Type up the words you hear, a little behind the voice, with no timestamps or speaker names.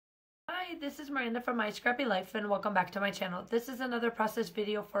Hi, this is Miranda from My Scrappy Life and welcome back to my channel. This is another process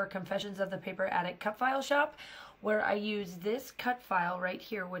video for Confessions of the Paper Addict cut file shop where I use this cut file right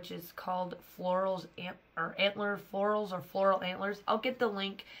here, which is called Floral Antlers. I'll get the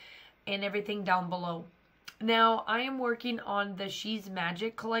link and everything down below. Now, I am working on the She's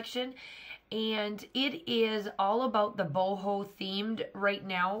Magic collection and it is all about the boho themed right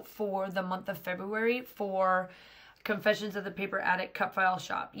now for the month of February for Confessions of the Paper Addict cut file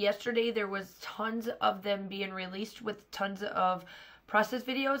shop. Yesterday there was tons of them being released with tons of process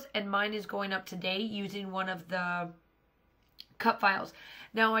videos, and mine is going up today using one of the cut files.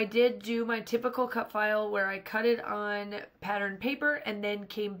 Now I did do my typical cut file where I cut it on pattern paper and then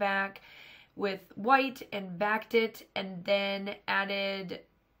came back with white and backed it and then added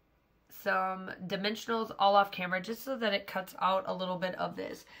some dimensionals all off camera just so that it cuts out a little bit of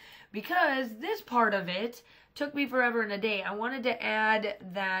this, because this part of it took me forever and a day. I wanted to add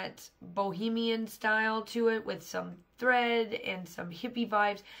that bohemian style to it with some thread and some hippie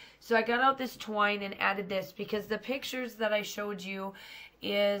vibes. So I got out this twine and added this because the pictures that I showed you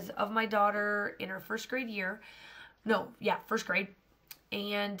is of my daughter in her first grade.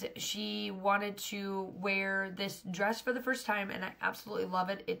 And she wanted to wear this dress for the first time, and I absolutely love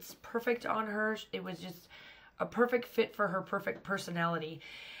it. It's perfect on her. It was just a perfect fit for her perfect personality.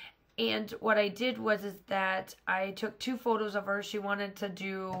 And what I did was that I took two photos of her. She wanted to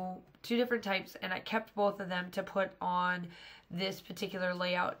do two different types, and I kept both of them to put on this particular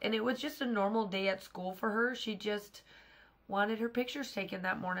layout. And it was just a normal day at school for her. She just wanted her pictures taken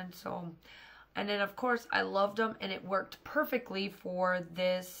that morning. So, and then of course I loved them, and it worked perfectly for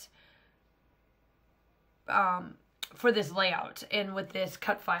this layout and with this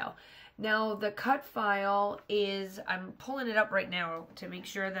cut file. Now, the cut file is, I'm pulling it up right now to make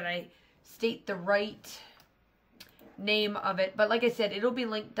sure that I state the right name of it. But like I said, it'll be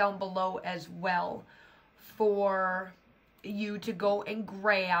linked down below as well for you to go and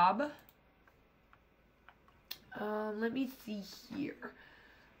grab. Let me see here.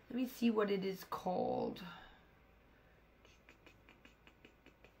 Let me see what it is called.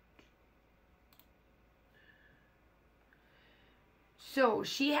 So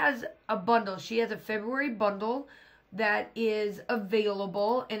she has a bundle. She has a February bundle that is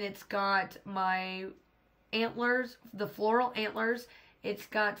available, and it's got my antlers, the floral antlers. It's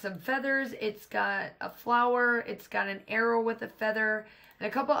got some feathers. It's got a flower. It's got an arrow with a feather and a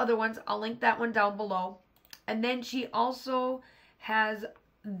couple other ones. I'll link that one down below. And then she also has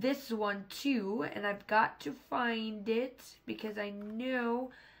this one too, and I've got to find it because I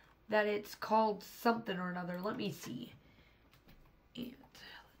know that it's called something or another. Let me see. And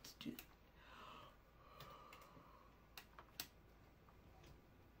let's do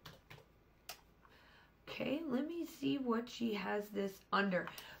that. Okay, let me see what she has this under.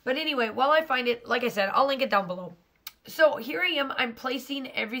 But anyway, while I find it, like I said, I'll link it down below. So here I am. I'm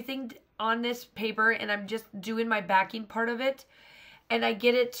placing everything on this paper, and I'm just doing my backing part of it. And I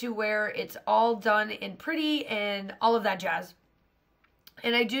get it to where it's all done and pretty and all of that jazz.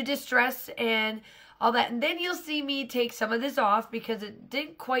 And I do distress and all that, and then you'll see me take some of this off because it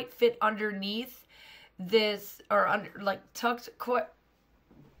didn't quite fit underneath this, or under, like tucked quite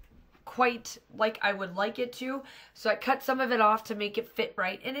like I would like it to. So I cut some of it off to make it fit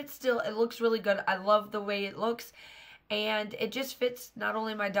right, and it looks really good. I love the way it looks, and it just fits not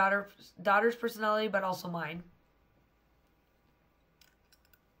only my daughter's personality but also mine.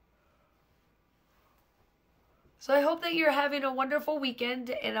 So I hope that you're having a wonderful weekend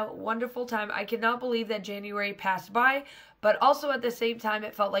and a wonderful time. I cannot believe that January passed by, but also at the same time,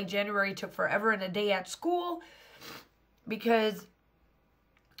 it felt like January took forever and a day at school because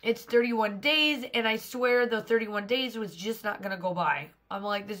it's 31 days, and I swear the 31 days was just not going to go by. I'm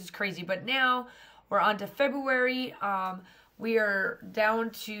like, this is crazy. But now we're on to February. We are down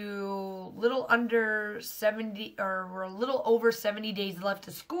to little under 70, or we're a little over 70 days left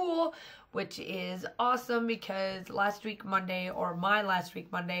to school, which is awesome because last week Monday, or my last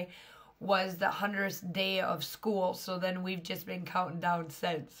week Monday, was the 100th day of school. So then we've just been counting down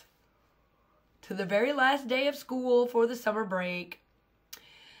since to the very last day of school for the summer break.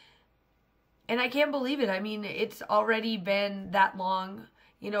 And I can't believe it. I mean, it's already been that long.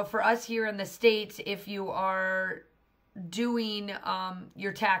 You know, for us here in the States, if you are doing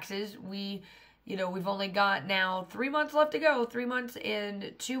your taxes, we've only got now 3 months left to go, 3 months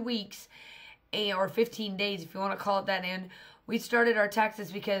and 2 weeks, or 15 days if you want to call it that. And we started our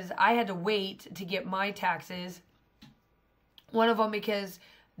taxes because I had to wait to get my taxes, one of them because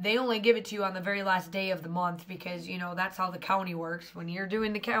they only give it to you on the very last day of the month, because you know that's how the county works. When you're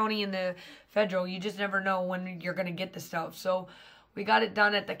doing the county and the federal, you just never know when you're going to get the stuff. So we got it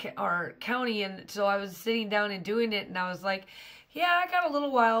done at our county, and so I was sitting down and doing it, and I was like, yeah, I got a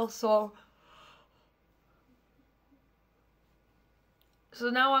little while, so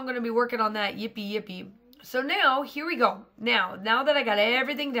now I'm going to be working on that. Yippee, yippee. So now, here we go. Now that I got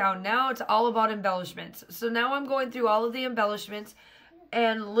everything down, now it's all about embellishments. So now I'm going through all of the embellishments,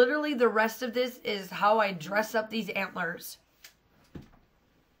 and literally the rest of this is how I dress up these antlers.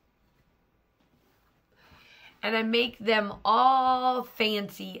 And I make them all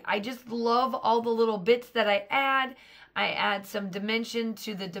fancy. I just love all the little bits that I add. I add some dimension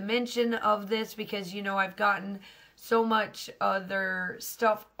to the dimension of this because, you know, I've gotten so much other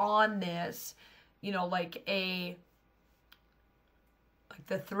stuff on this. You know, like the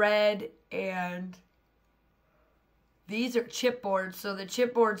thread, and these are chipboards. So the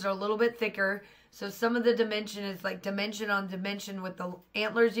chipboards are a little bit thicker. So some of the dimension is like dimension on dimension with the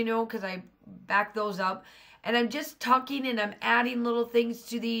antlers, you know, because I back those up. And I'm just tucking and I'm adding little things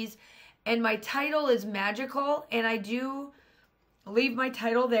to these. And my title is magical, and I do leave my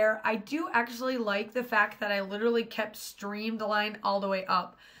title there. I do actually like the fact that I literally kept streamlined all the way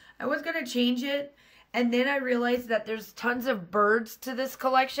up. I was going to change it, and then I realized that there's tons of birds to this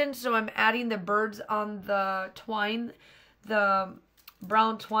collection, so I'm adding the birds on the twine, the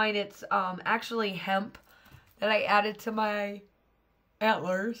brown twine. It's actually hemp that I added to my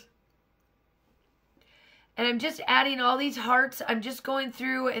antlers. And I'm just adding all these hearts. I'm just going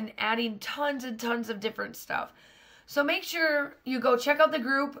through and adding tons and tons of different stuff. So make sure you go check out the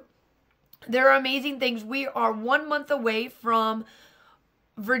group. There are amazing things. We are 1 month away from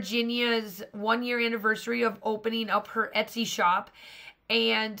Virginia's 1-year anniversary of opening up her Etsy shop.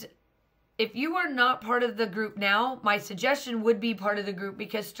 And if you are not part of the group now, my suggestion would be part of the group,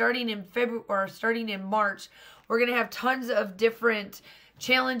 because starting in February or starting in March, we're going to have tons of different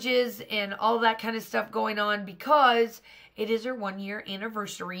challenges and all that kind of stuff going on, because it is her 1-year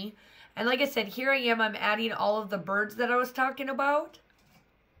anniversary. And like I said, here I am. I'm adding all of the birds that I was talking about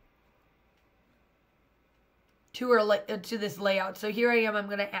to this layout. So here I am. I'm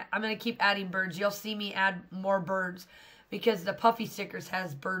gonna keep adding birds. You'll see me add more birds because the puffy stickers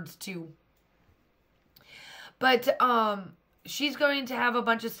has birds too. But she's going to have a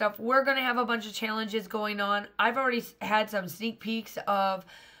bunch of stuff. We're going to have a bunch of challenges going on. I've already had some sneak peeks of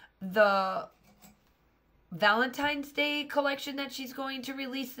the Valentine's Day collection that she's going to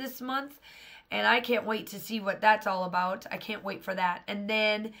release this month. And I can't wait to see what that's all about. I can't wait for that. And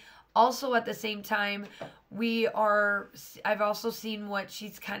then also at the same time, I've also seen what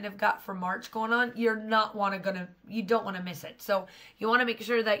she's kind of got for March going on. You don't want to miss it. So you want to make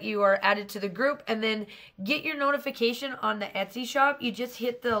sure that you are added to the group, and then get your notification on the Etsy shop. You just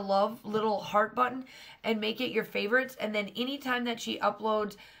hit the love little heart button and make it your favorites. And then anytime that she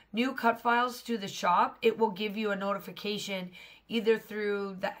uploads new cut files to the shop, it will give you a notification either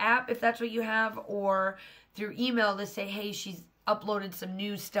through the app, if that's what you have, or through email to say, hey, she's uploaded some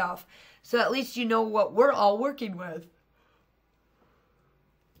new stuff. So at least you know what we're all working with.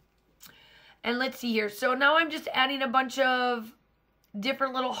 And let's see here. So now I'm just adding a bunch of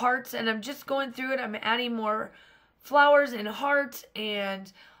different little hearts, and I'm just going through it. I'm adding more flowers and hearts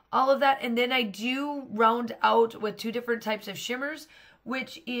and all of that. And then I do round out with 2 different types of shimmers,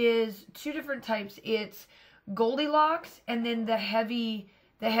 which is 2 different types. It's Goldilocks and then the heavy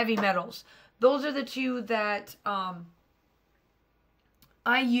metals. Those are the 2 that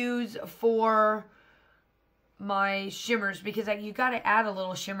I use for my shimmers, because you got to add a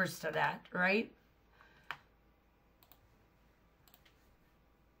little shimmers to that, right?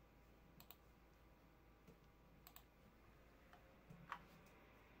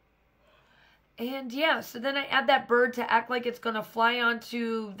 And yeah, so then I add that bird to act like it's going to fly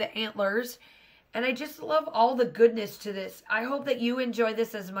onto the antlers. And I just love all the goodness to this. I hope that you enjoy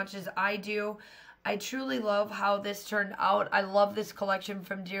this as much as I do. I truly love how this turned out. I love this collection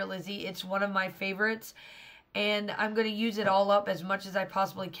from Dear Lizzie. It's one of my favorites. And I'm going to use it all up as much as I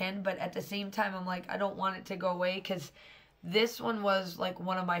possibly can. But at the same time, I'm like, I don't want it to go away, because this one was like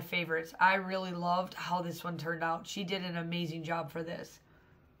one of my favorites. I really loved how this one turned out. She did an amazing job for this.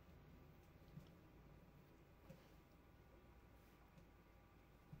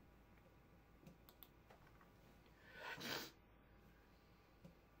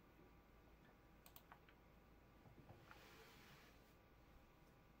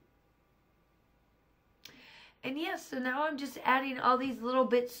 And yes, so now I'm just adding all these little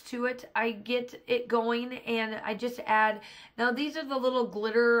bits to it. I get it going, and I just add. Now these are the little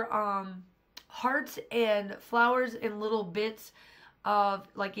glitter hearts and flowers and little bits of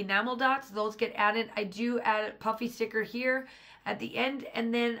like enamel dots. Those get added. I do add a puffy sticker here at the end,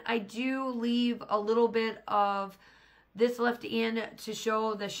 and then I do leave a little bit of this left in to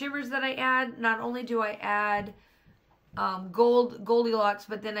show the shimmers that I add. Not only do I add Goldilocks,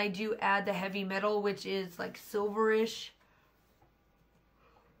 but then I do add the heavy metal, which is like silverish.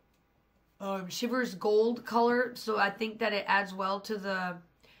 Shivers gold color, so I think that it adds well to the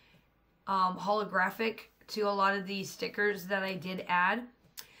holographic to a lot of these stickers that I did add.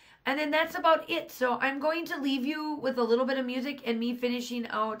 And then that's about it. So I'm going to leave you with a little bit of music and me finishing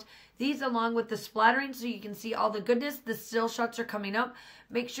out these along with the splattering so you can see all the goodness. The still shots are coming up.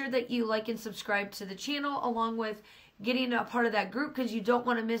 Make sure that you like and subscribe to the channel along with getting a part of that group, because you don't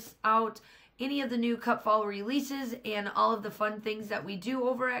want to miss out any of the new cut file releases and all of the fun things that we do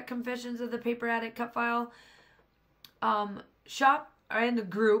over at Confessions of the Paper Addict Cut File shop and the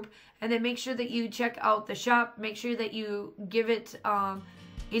group. And then make sure that you check out the shop. Make sure that you give it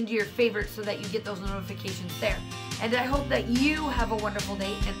into your favorites so that you get those notifications there. And I hope that you have a wonderful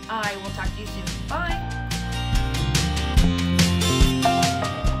day, and I will talk to you soon. Bye!